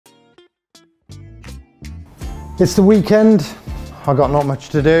It's the weekend, I got not much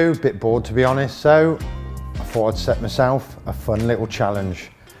to do, a bit bored to be honest, so I thought I'd set myself a fun little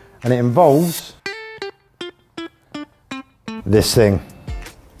challenge. And it involves this thing.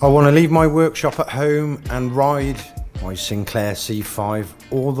 I want to leave my workshop at home and ride my Sinclair C5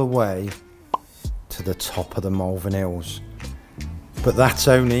 all the way to the top of the Malvern Hills. But that's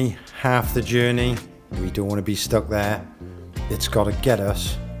only half the journey. We don't want to be stuck there. It's got to get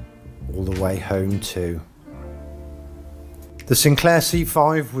us all the way home too. The Sinclair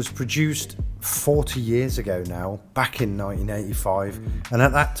C5 was produced 40 years ago now, back in 1985, and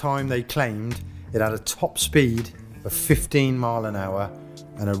at that time they claimed it had a top speed of 15 miles an hour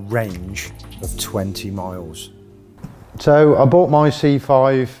and a range of 20 miles. So I bought my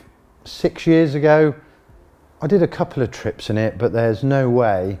C5 6 years ago. I did a couple of trips in it, but there's no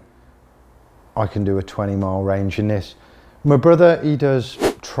way I can do a 20-mile range in this. My brother, he does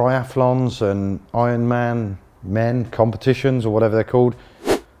triathlons and Ironman men competitions, or whatever they're called.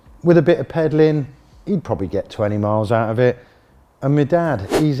 With a bit of pedaling, he'd probably get 20 miles out of it. And my dad,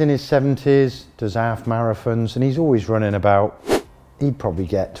 he's in his 70s, does half marathons, and he's always running about. He'd probably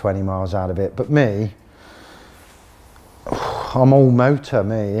get 20 miles out of it. But me, I'm all motor,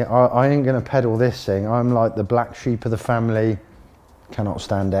 me. I ain't gonna pedal this thing. I'm like the black sheep of the family, cannot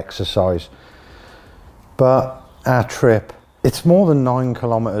stand exercise. But our trip, it's more than 9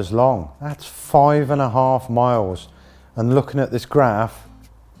 kilometers long. That's 5.5 miles. And looking at this graph,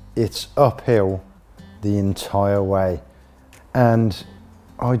 it's uphill the entire way. And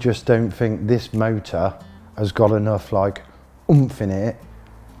I just don't think this motor has got enough like oomph in it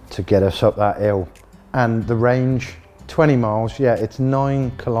to get us up that hill. And the range, 20 miles, yeah, it's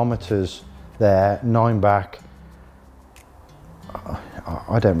 9 kilometers there, 9 back.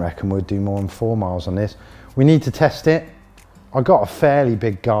 I don't reckon we'd do more than 4 miles on this. We need to test it. I got a fairly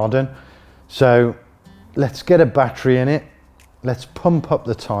big garden, so let's get a battery in it. Let's pump up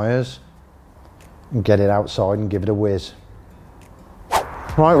the tyres and get it outside and give it a whiz.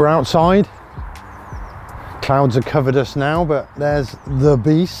 Right, we're outside. Clouds have covered us now, but there's the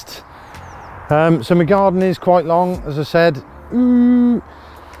beast. So my garden is quite long, as I said. I'm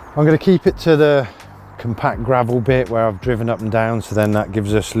going to keep it to the compact gravel bit where I've driven up and down, so then that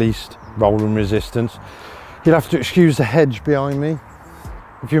gives us least rolling resistance. You'll have to excuse the hedge behind me.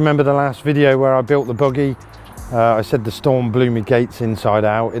 If you remember the last video where I built the buggy, I said the storm blew me gates inside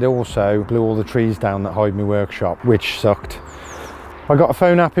out. It also blew all the trees down that hide my workshop, which sucked. I got a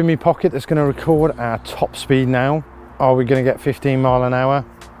phone app in my pocket that's going to record our top speed now. Are we going to get 15 miles an hour?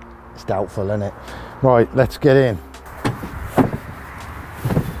 It's doubtful, isn't it? Right, let's get in.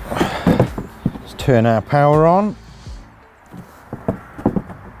 Let's turn our power on.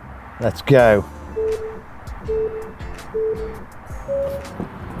 Let's go.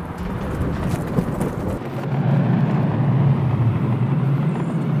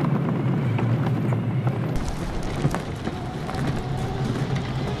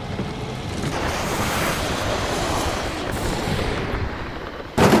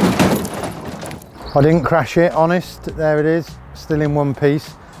 I didn't crash it, honest, there it is, still in one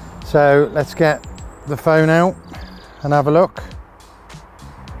piece. So let's get the phone out and have a look.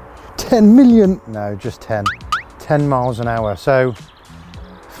 10 million, no, just 10 miles an hour. So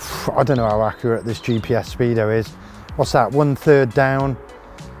I don't know how accurate this GPS speedo is. What's that, 1/3 down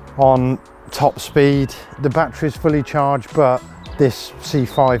on top speed. The battery's fully charged, but this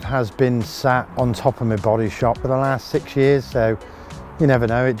C5 has been sat on top of my body shop for the last 6 years, so you never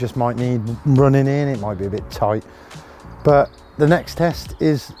know, it just might need running in, it might be a bit tight. But the next test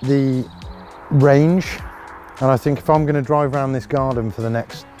is the range, and I think if I'm going to drive around this garden for the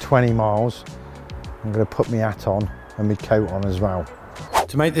next 20 miles, I'm going to put my hat on and my coat on as well.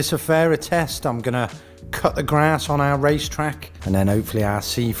 To make this a fairer test, I'm going to cut the grass on our racetrack, and then hopefully our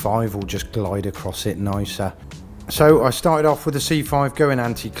C5 will just glide across it nicer. So I started off with the C5 going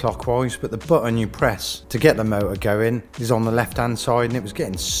anti-clockwise, but the button you press to get the motor going is on the left hand side, and it was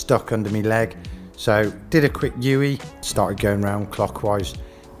getting stuck under my leg. So did a quick U-E, started going round clockwise.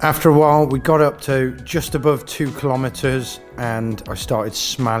 After a while we got up to just above 2 kilometers and I started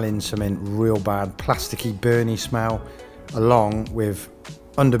smelling something real bad, plasticky burny smell, along with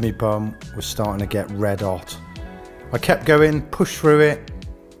under my bum was starting to get red hot. I kept going, pushed through it,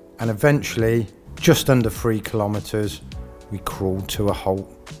 and eventually just under 3 kilometers, we crawled to a halt.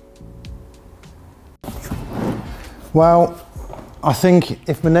 Well, I think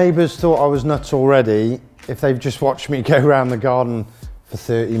if my neighbours thought I was nuts already, if they've just watched me go around the garden for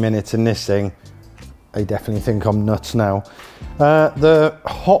 30 minutes in this thing, they definitely think I'm nuts now. The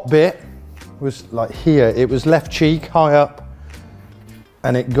hot bit was like here, it was left cheek high up,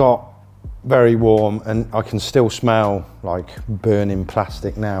 and it got very warm, and I can still smell like burning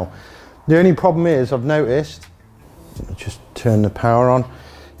plastic now. The only problem is, I've noticed, just turn the power on.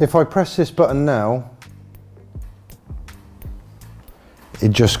 If I press this button now, it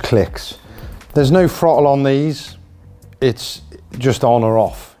just clicks. There's no throttle on these. It's just on or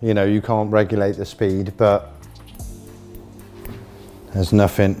off. You know, you can't regulate the speed, but there's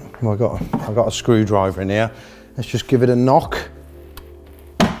nothing. Well, I've got a screwdriver in here. Let's just give it a knock.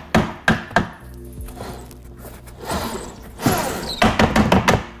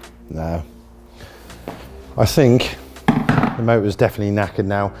 No. I think the motor's definitely knackered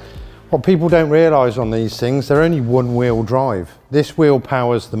now. What people don't realise on these things, they're only one wheel drive. This wheel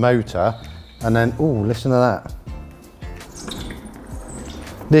powers the motor, and then, oh, listen to that.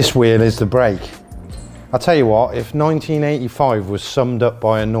 This wheel is the brake. I'll tell you what, if 1985 was summed up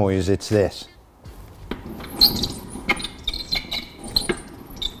by a noise, it's this.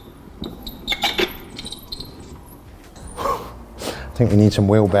 I think we need some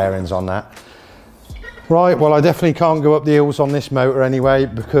wheel bearings on that. Right, well, I definitely can't go up the hills on this motor anyway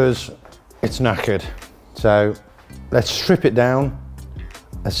because it's knackered. So let's strip it down.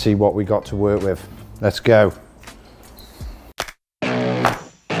 Let's see what we got to work with. Let's go.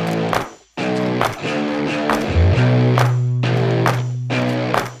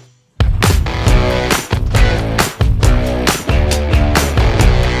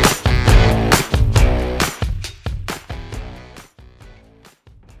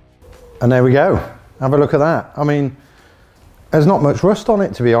 And there we go. Have a look at that. I mean, there's not much rust on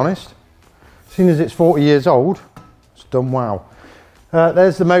it, to be honest. Seeing as it's 40 years old, it's done well.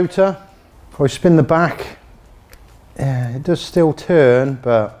 There's the motor. If I spin the back, yeah, it does still turn,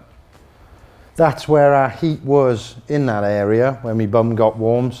 but that's where our heat was in that area when my bum got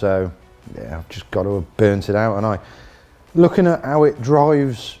warm. So yeah, I've just got to have burnt it out. And looking at how it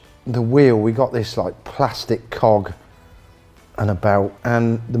drives the wheel, we got this like plastic cog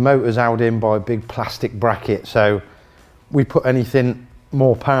and the motor's held in by a big plastic bracket, so we put anything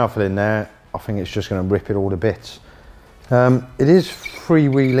more powerful in there, I think it's just going to rip it all to bits. It is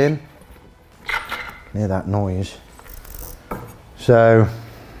freewheeling. Hear that noise. So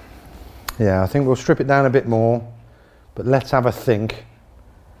yeah, I think we'll strip it down a bit more, but let's have a think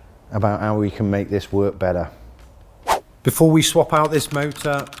about how we can make this work better. Before we swap out this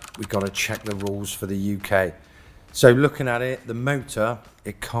motor, we've got to check the rules for the UK. So looking at it, the motor,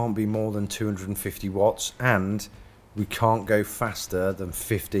 it can't be more than 250 watts, and we can't go faster than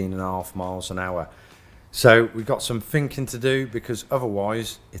 15.5 miles an hour. So we've got some thinking to do, because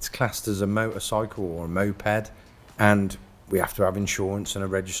otherwise it's classed as a motorcycle or a moped, and we have to have insurance and a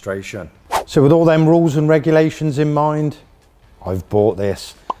registration. So with all them rules and regulations in mind, I've bought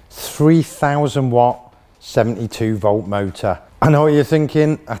this 3000 watt 72 volt motor. I know what you're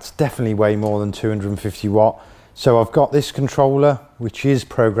thinking, that's definitely way more than 250 watt. So I've got this controller, which is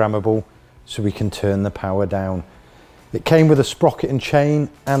programmable, so we can turn the power down. It came with a sprocket and chain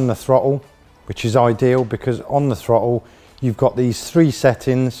and the throttle, which is ideal because on the throttle, you've got these 3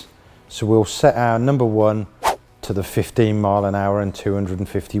 settings. So we'll set our number 1 to the 15 mile an hour and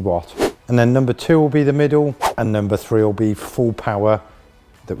 250 watt. And then number 2 will be the middle, and number 3 will be full power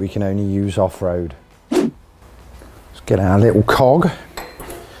that we can only use off-road. Let's get our little cog.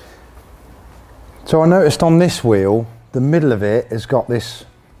 So I noticed on this wheel, the middle of it has got this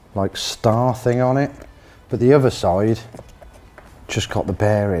like star thing on it, but the other side just got the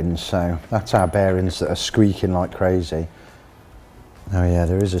bearings. So that's our bearings that are squeaking like crazy. Oh yeah,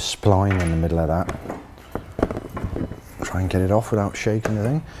 there is a spline in the middle of that. Try and get it off without shaking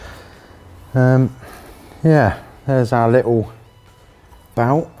the thing. Yeah, there's our little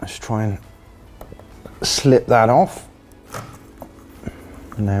bout. Let's try and slip that off.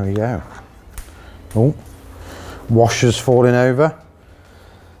 And there we go. Oh, washer's falling over.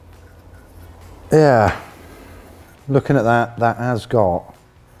 Yeah, looking at that, that has got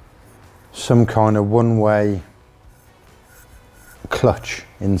some kind of one-way clutch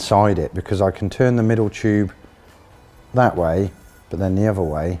inside it, because I can turn the middle tube that way, but then the other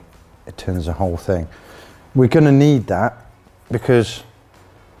way, it turns the whole thing. We're going to need that because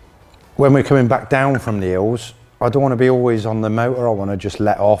when we're coming back down from the hills, I don't want to be always on the motor. I want to just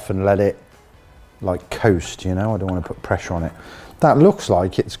let off and let it like coast, you know. I don't want to put pressure on it. That looks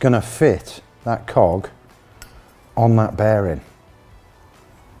like it's going to fit that cog on that bearing.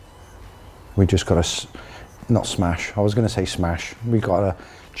 We just got to, not smash, I was going to say smash. We got to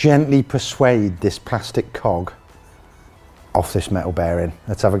gently persuade this plastic cog off this metal bearing.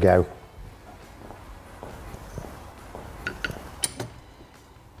 Let's have a go.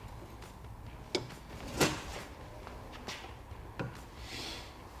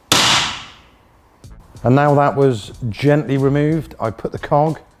 And now that was gently removed, I put the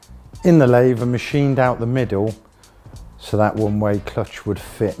cog in the lathe and machined out the middle so that one-way clutch would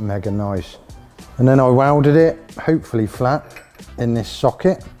fit mega nice. And then I welded it, hopefully flat, in this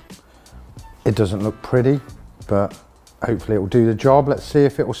socket. It doesn't look pretty, but hopefully it will do the job. Let's see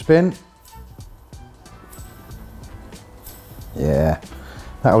if it will spin. Yeah,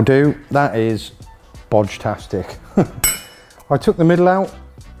 that'll do. That is bodge-tastic. I took the middle out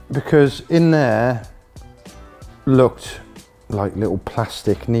because in there looked like little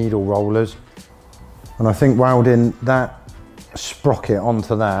plastic needle rollers, and I think welding that sprocket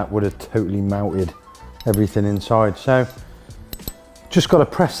onto that would have totally melted everything inside. So just got to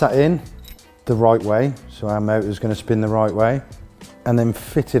press that in the right way, so our motor is going to spin the right way, and then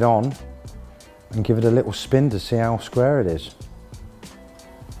fit it on and give it a little spin to see how square it is.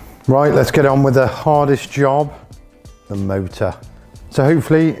 Right, let's get on with the hardest job, the motor. So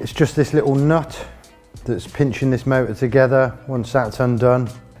hopefully it's just this little nut that's pinching this motor together. Once that's undone,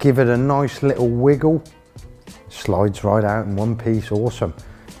 give it a nice little wiggle. Slides right out in one piece, awesome.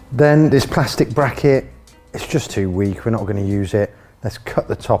 Then this plastic bracket, it's just too weak, we're not going to use it. Let's cut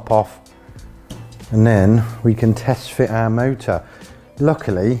the top off and then we can test fit our motor.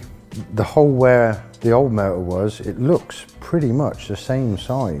 Luckily, the hole where the old motor was, it looks pretty much the same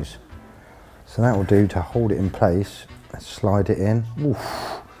size. So that will do to hold it in place. Let's slide it in.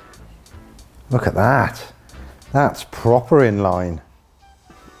 Oof. Look at that. That's proper in line.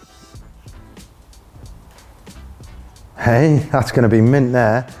 Hey, that's going to be mint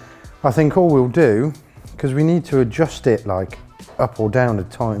there. I think all we'll do, because we need to adjust it like up or down to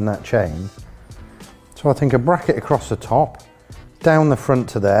tighten that chain. So I think a bracket across the top, down the front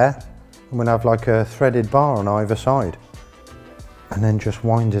to there, and we'll have like a threaded bar on either side. And then just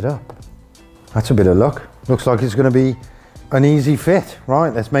wind it up. That's a bit of luck. Looks like it's going to be an easy fit.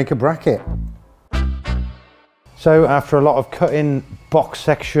 Right, let's make a bracket. So after a lot of cutting box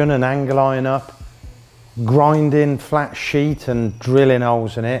section and angle iron up, grinding flat sheet and drilling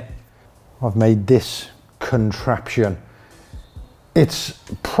holes in it, I've made this contraption. It's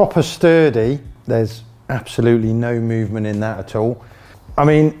proper sturdy. There's absolutely no movement in that at all. I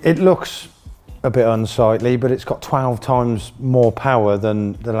mean, it looks a bit unsightly, but it's got 12 times more power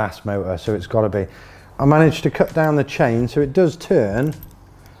than the last motor, so it's got to be. I managed to cut down the chain so it does turn,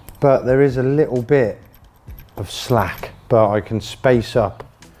 but there is a little bit of slack, but I can space up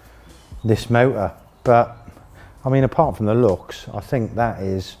this motor. But I mean, apart from the looks, I think that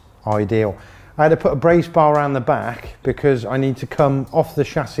is ideal. I had to put a brace bar around the back because I need to come off the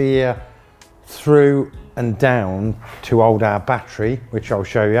chassis here through and down to hold our battery, which I'll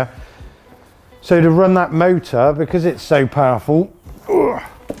show you. So to run that motor, because it's so powerful,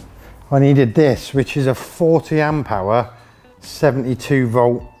 I needed this, which is a 40 amp hour 72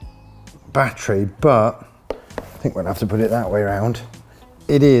 volt battery, but I think we'll have to put it that way around.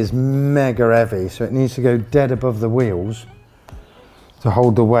 It is mega heavy, so it needs to go dead above the wheels to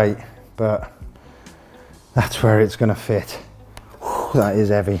hold the weight, but that's where it's going to fit. Whew, that is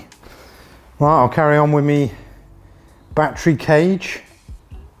heavy. Right, I'll carry on with me battery cage.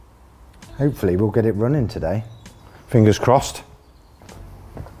 Hopefully we'll get it running today. Fingers crossed.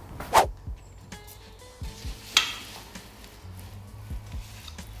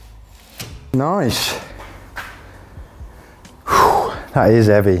 Nice. Whew, that is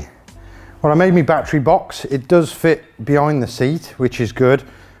heavy. Well, I made my battery box. It does fit behind the seat, which is good.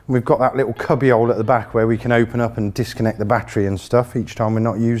 We've got that little cubby hole at the back where we can open up and disconnect the battery and stuff each time we're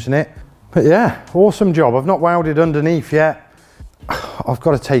not using it. But yeah, awesome job. I've not welded underneath yet. I've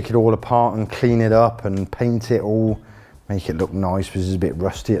got to take it all apart and clean it up and paint it all, make it look nice because it's a bit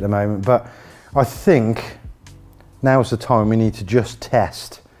rusty at the moment. But I think now's the time we need to just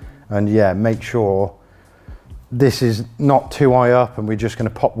test and yeah, make sure this is not too high up and we're just going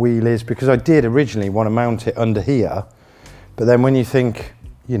to pop wheelies, because I did originally want to mount it under here, but then when you think,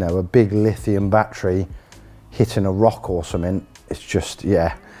 you know, a big lithium battery hitting a rock or something, it's just,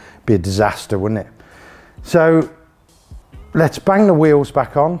 yeah, be a disaster, wouldn't it? So let's bang the wheels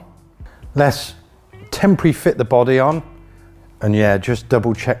back on, let's temporary fit the body on, and yeah, just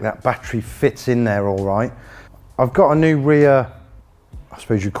double check that battery fits in there all right. I've got a new rear, I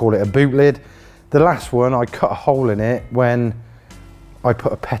suppose you'd call it a boot lid. The last one, I cut a hole in it when I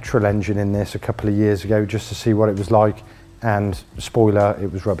put a petrol engine in this a couple of years ago just to see what it was like, and spoiler,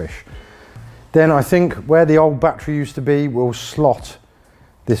 it was rubbish. Then I think where the old battery used to be, we'll slot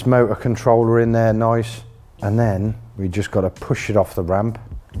this motor controller in there nice, and then we just got to push it off the ramp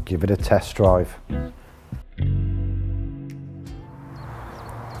and give it a test drive. I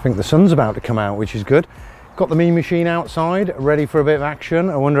think the sun's about to come out, which is good. Got the mean machine outside, ready for a bit of action.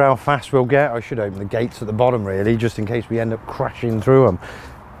 I wonder how fast we'll get. I should open the gates at the bottom really, just in case we end up crashing through them.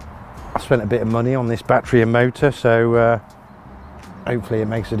 I spent a bit of money on this battery and motor, so hopefully it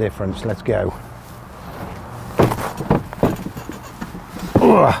makes a difference. Let's go.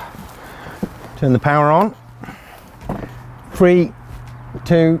 Turn the power on. 3,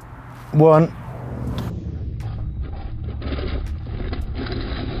 2, 1.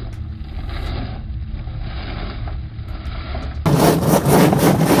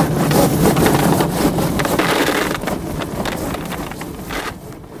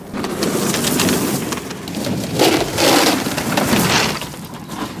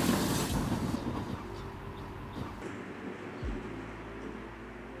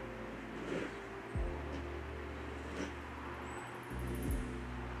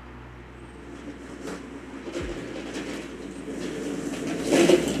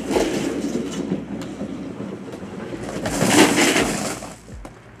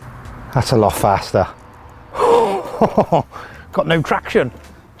 That's a lot faster. Got no traction.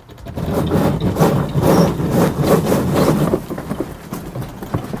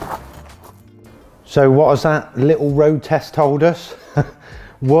 So what has that little road test told us?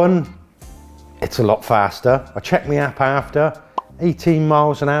 One, it's a lot faster. I checked my app after, 18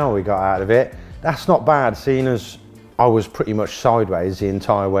 miles an hour we got out of it. That's not bad, seeing as I was pretty much sideways the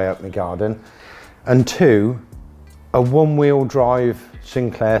entire way up my garden. And two, a one-wheel drive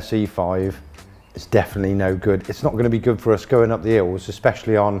Sinclair C5 is definitely no good. It's not going to be good for us going up the hills,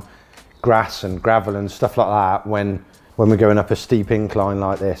 especially on grass and gravel and stuff like that when we're going up a steep incline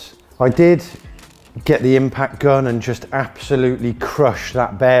like this. I did get the impact gun and just absolutely crush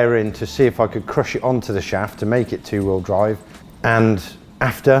that bearing to see if I could crush it onto the shaft to make it two-wheel drive, and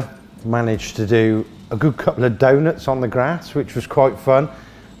after managed to do a good couple of donuts on the grass, which was quite fun,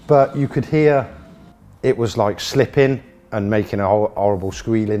 but you could hear it was like slipping and making a horrible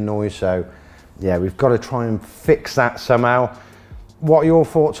squealing noise. So yeah, we've got to try and fix that somehow. What are your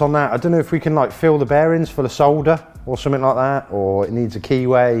thoughts on that? I don't know if we can like fill the bearings full of solder or something like that, or it needs a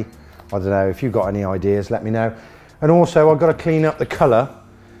keyway. I don't know. If you've got any ideas, let me know. And also I've got to clean up the colour.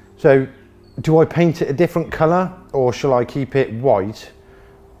 So do I paint it a different colour, or shall I keep it white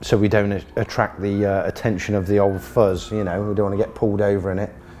so we don't attract the attention of the old fuzz? You know, we don't want to get pulled over in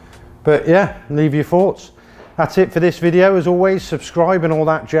it. But yeah, leave your thoughts. That's it for this video. As always, subscribe and all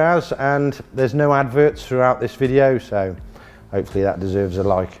that jazz, and there's no adverts throughout this video, so hopefully that deserves a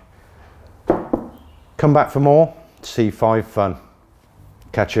like. Come back for more C5 fun.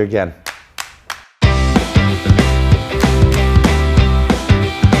 Catch you again.